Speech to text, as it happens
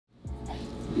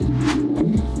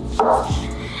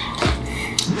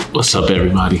What's up,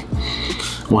 everybody?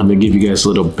 Wanted to give you guys a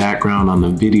little background on the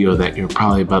video that you're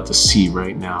probably about to see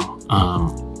right now.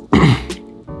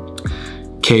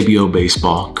 KBO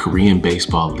baseball, Korean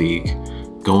Baseball League,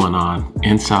 going on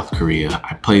in South Korea.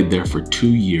 I played there for 2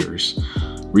 years.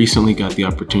 Recently got the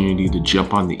opportunity to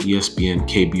jump on the ESPN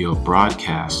KBO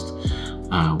broadcast,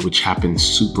 which happened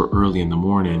super early in the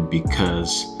morning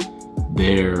because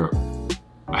they're,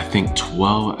 I think,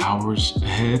 12 hours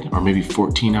ahead or maybe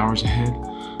 14 hours ahead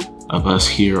of us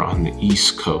here on the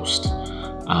East Coast.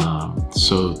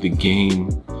 So the game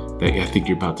that I think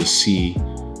you're about to see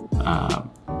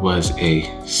was a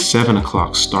 7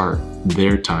 o'clock start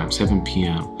their time, 7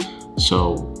 p.m.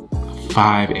 So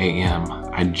 5 a.m.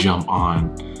 I jump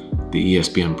on the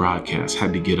ESPN broadcast.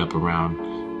 Had to get up around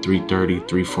 3:30,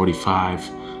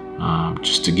 3:45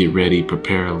 just to get ready,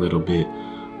 prepare a little bit.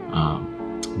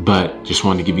 But just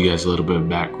wanted to give you guys a little bit of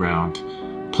background.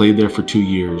 Played there for 2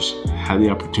 years, had the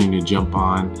opportunity to jump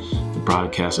on the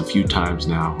broadcast a few times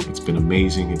now. It's been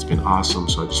amazing, it's been awesome.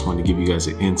 So I just wanted to give you guys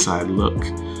an inside look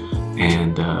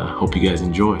and hope you guys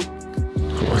enjoy.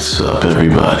 What's up,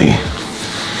 everybody?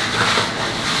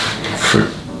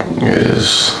 It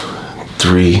is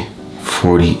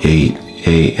 3:48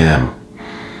 a.m.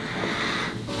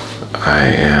 I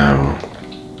am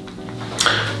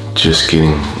just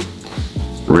getting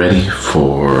ready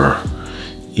for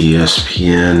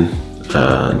ESPN,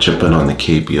 jumping on the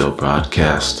KBO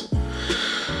broadcast,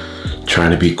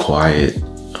 trying to be quiet.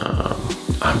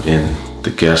 I'm in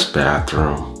the guest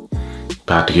bathroom,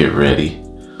 about to get ready.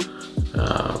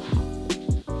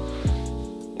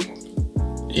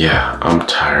 Yeah, I'm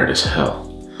tired as hell.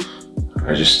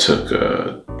 I just took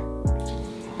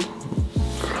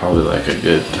probably like a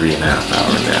good 3.5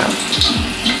 hour nap.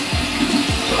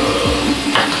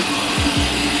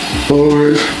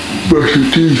 Alright, brush your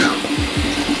teeth.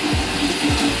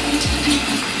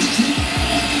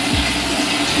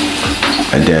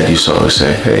 My dad used to always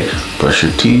say, hey, brush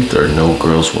your teeth or no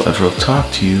girls will ever talk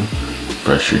to you.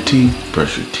 Brush your teeth,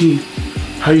 brush your teeth.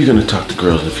 How are you gonna talk to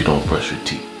girls if you don't brush your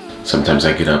teeth? Sometimes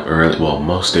I get up early, well,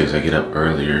 most days I get up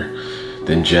earlier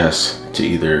than Jess to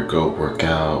either go work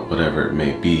out, whatever it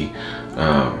may be.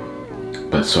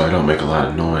 But so I don't make a lot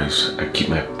of noise. I keep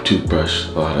my toothbrush,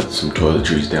 some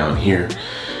toiletries down here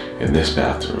in this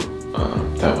bathroom.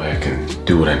 That way I can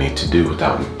do what I need to do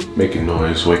without making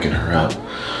noise, waking her up.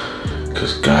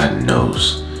 Because God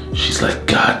knows she's like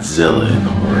Godzilla in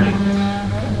the morning.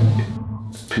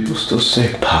 People still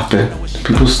say poppin'.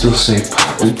 People still say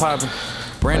poppin'.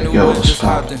 Brand like, new yo, one, what's just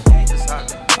poppin'?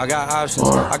 I got options.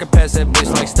 Or, I can pass that bitch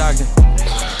like Stockton.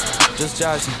 Just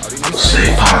joshing.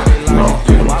 Stay poppin'. No,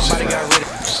 people don't say that.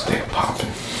 Stay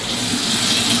poppin'.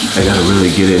 I gotta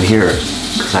really get in here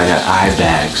because I got eye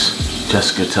bags.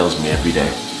 Jessica tells me every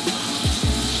day.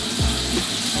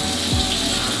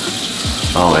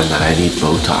 Oh, and that I need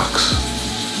Botox.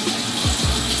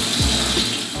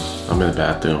 I'm in the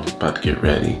bathroom, about to get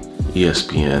ready.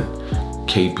 ESPN,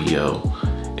 KBO,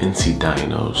 NC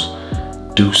Dinos,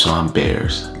 Doosan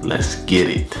Bears. Let's get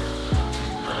it.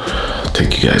 I'll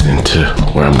take you guys into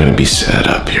where I'm gonna be set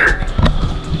up here.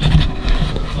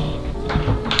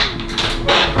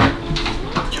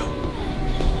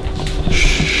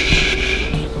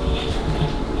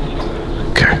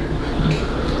 Okay.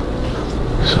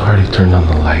 So I already turned on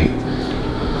the light.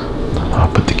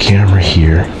 I'll put the camera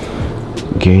here,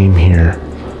 game here.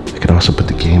 I can also put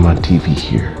the game on TV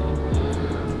here.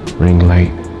 Ring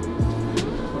light.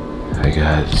 I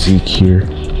got Zeke here.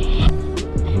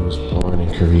 He was born in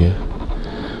Korea.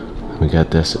 We got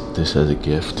this as a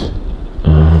gift.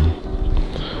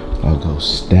 I'll go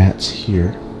stats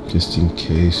here, just in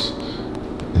case,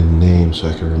 and names so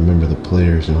I can remember the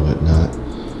players and whatnot.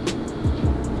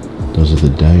 Those are the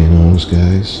Dinos,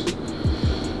 guys.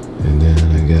 And then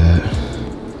I got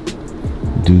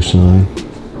Doosan.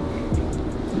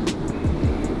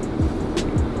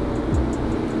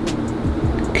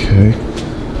 Okay.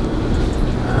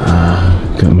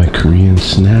 Got my Korean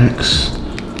snacks.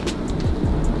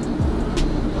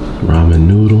 Ramen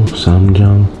noodle,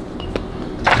 samjang.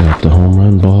 Got the home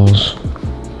run balls.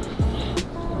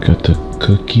 Got the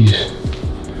cookies.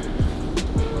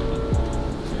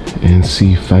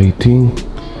 NC fighting.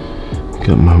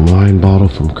 Got my wine bottle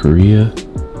from Korea. It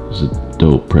was a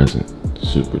dope present.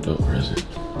 Super dope present.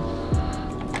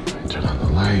 Turn on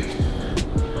the light.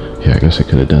 Yeah, I guess I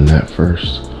could have done that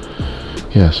first.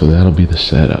 Yeah, so that'll be the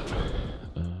setup.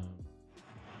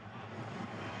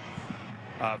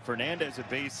 Fernandez a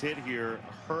base hit here,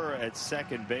 her at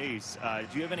second base.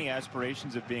 Do you have any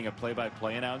aspirations of being a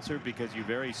play-by-play announcer? Because you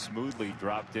very smoothly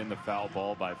dropped in the foul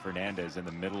ball by Fernandez in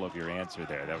the middle of your answer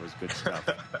there. That was good stuff.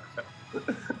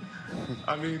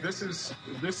 I mean, this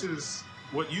is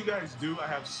what you guys do. I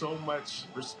have so much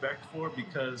respect for,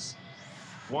 because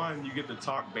one, you get to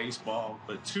talk baseball,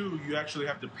 but two, you actually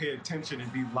have to pay attention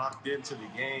and be locked into the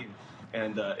game.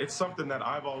 And it's something that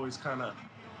I've always kind of,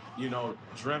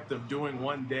 dreamt of doing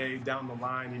one day down the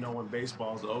line, when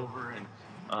baseball's over. And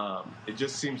it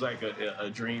just seems like a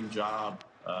dream job,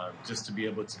 just to be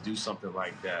able to do something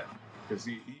like that. Because,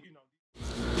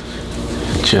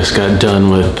 Just got done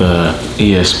with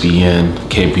ESPN,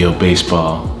 KBO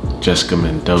Baseball, Jessica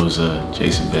Mendoza,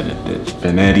 Jason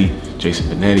Benetti.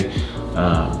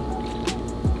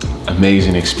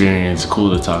 Amazing experience,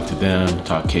 cool to talk to them,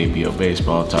 talk KBO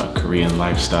baseball, talk Korean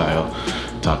lifestyle,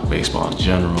 talk baseball in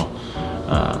general.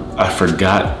 I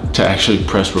forgot to actually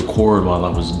press record while I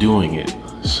was doing it,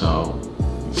 so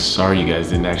sorry you guys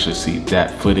didn't actually see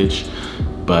that footage,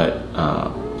 but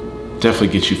definitely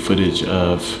get you footage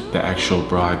of the actual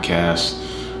broadcast,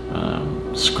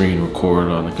 screen record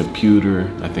on the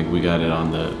computer. I think we got it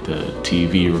on the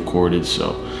TV recorded,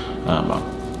 so I'll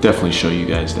definitely show you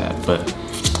guys that. But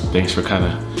thanks for kind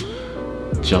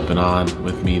of jumping on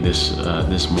with me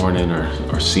this morning,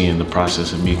 or seeing the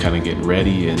process of me kind of getting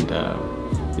ready. And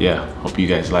yeah, hope you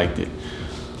guys liked it.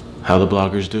 How the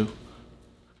bloggers do.